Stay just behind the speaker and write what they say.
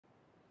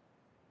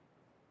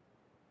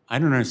I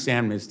don't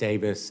understand, Ms.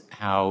 Davis,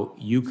 how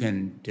you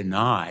can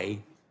deny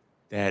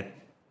that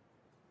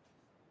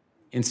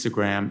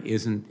Instagram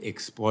isn't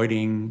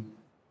exploiting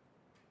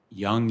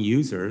young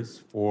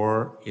users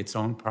for its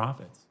own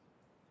profits.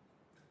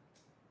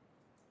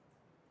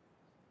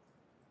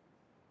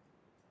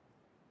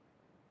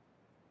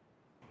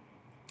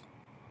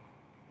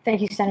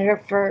 Thank you,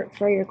 Senator,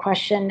 for your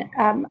question.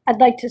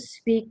 I'd like to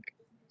speak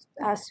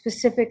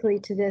specifically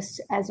to this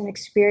as an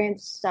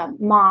experienced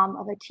mom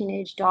of a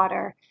teenage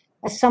daughter,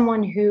 as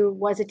someone who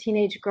was a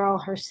teenage girl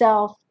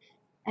herself,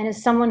 and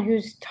as someone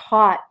who's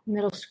taught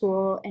middle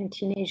school and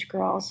teenage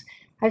girls.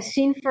 I've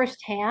seen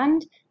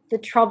firsthand the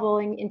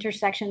troubling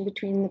intersection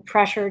between the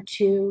pressure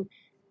to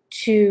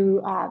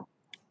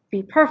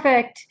be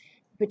perfect,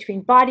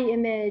 between body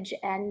image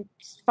and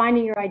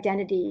finding your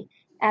identity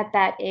at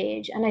that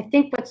age. And I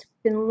think what's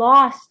been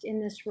lost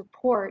in this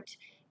report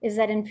is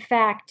that, in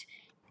fact,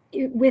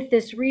 with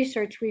this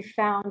research, we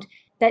found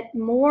that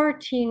more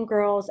teen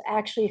girls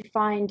actually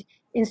find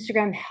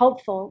Instagram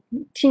helpful.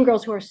 Teen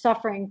girls who are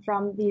suffering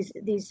from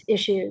these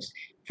issues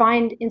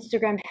find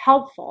Instagram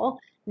helpful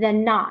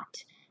than not.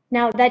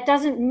 Now, that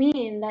doesn't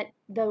mean that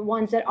the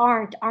ones that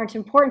aren't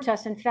important to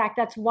us. In fact,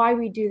 that's why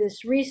we do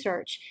this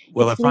research.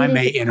 Well, if I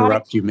may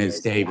interrupt you,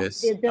 Ms.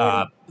 Davis,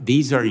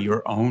 these are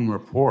your own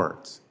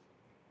reports.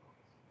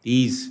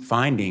 These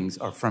findings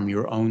are from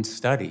your own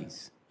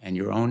studies and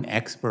your own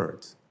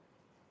experts.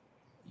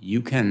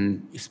 You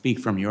can speak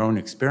from your own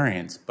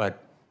experience,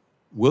 but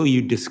will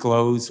you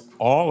disclose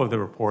all of the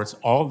reports,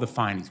 all of the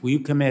findings? Will you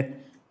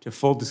commit to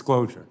full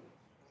disclosure?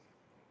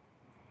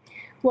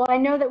 Well, I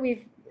know that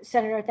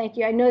Senator, thank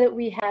you. I know that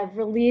we have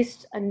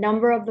released a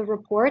number of the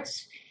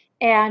reports,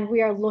 and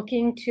we are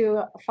looking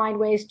to find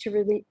ways to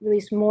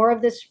release more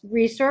of this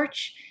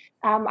research.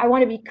 I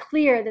want to be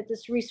clear that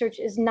this research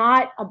is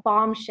not a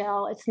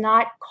bombshell. It's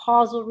not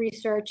causal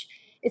research.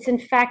 It's in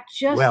fact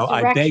just well,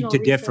 I beg to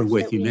differ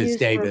with you, Ms.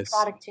 Davis.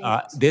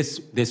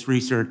 This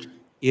research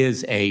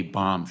is a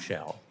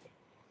bombshell.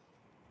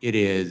 It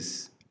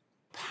is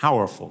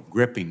powerful,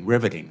 gripping,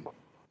 riveting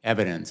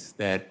evidence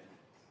that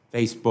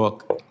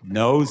Facebook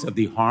knows of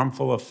the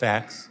harmful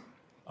effects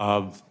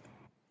of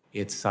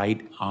its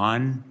site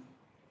on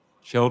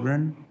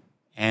children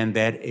and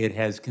that it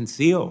has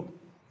concealed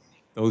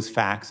those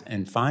facts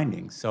and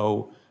findings.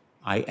 So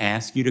I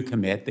ask you to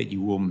commit that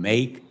you will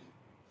make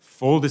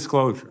full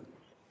disclosure,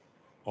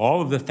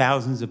 all of the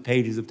thousands of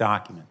pages of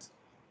documents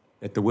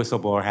that the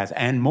whistleblower has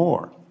and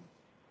more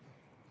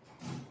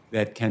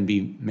that can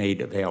be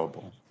made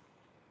available.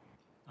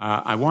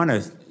 I want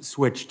to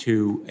switch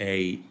to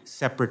a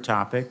separate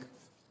topic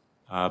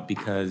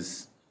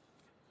because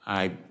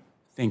I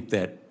think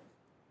that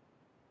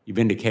you've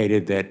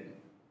indicated that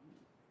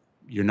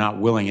you're not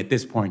willing at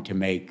this point to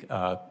make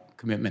a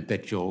commitment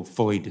that you'll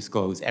fully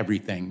disclose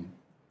everything,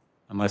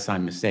 unless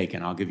I'm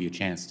mistaken. I'll give you a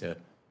chance to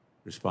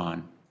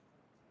respond.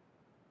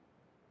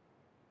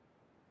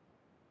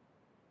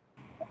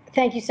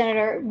 Thank you,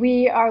 Senator.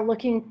 We are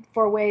looking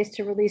for ways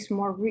to release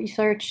more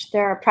research.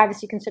 There are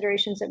privacy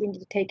considerations that we need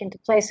to take into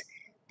place.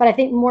 But I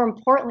think more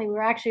importantly,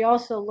 we're actually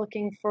also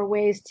looking for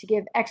ways to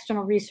give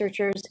external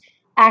researchers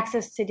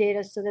access to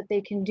data so that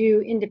they can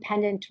do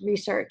independent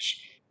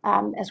research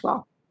as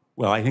well.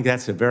 Well, I think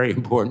that's a very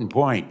important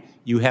point.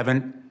 You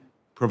haven't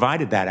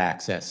provided that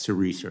access to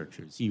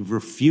researchers. You've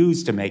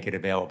refused to make it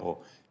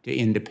available to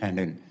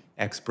independent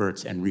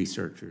experts and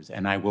researchers.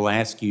 And I will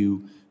ask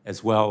you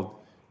as well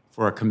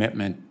for a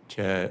commitment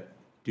to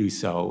do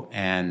so.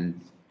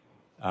 And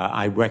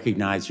I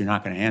recognize you're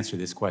not going to answer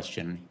this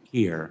question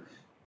here,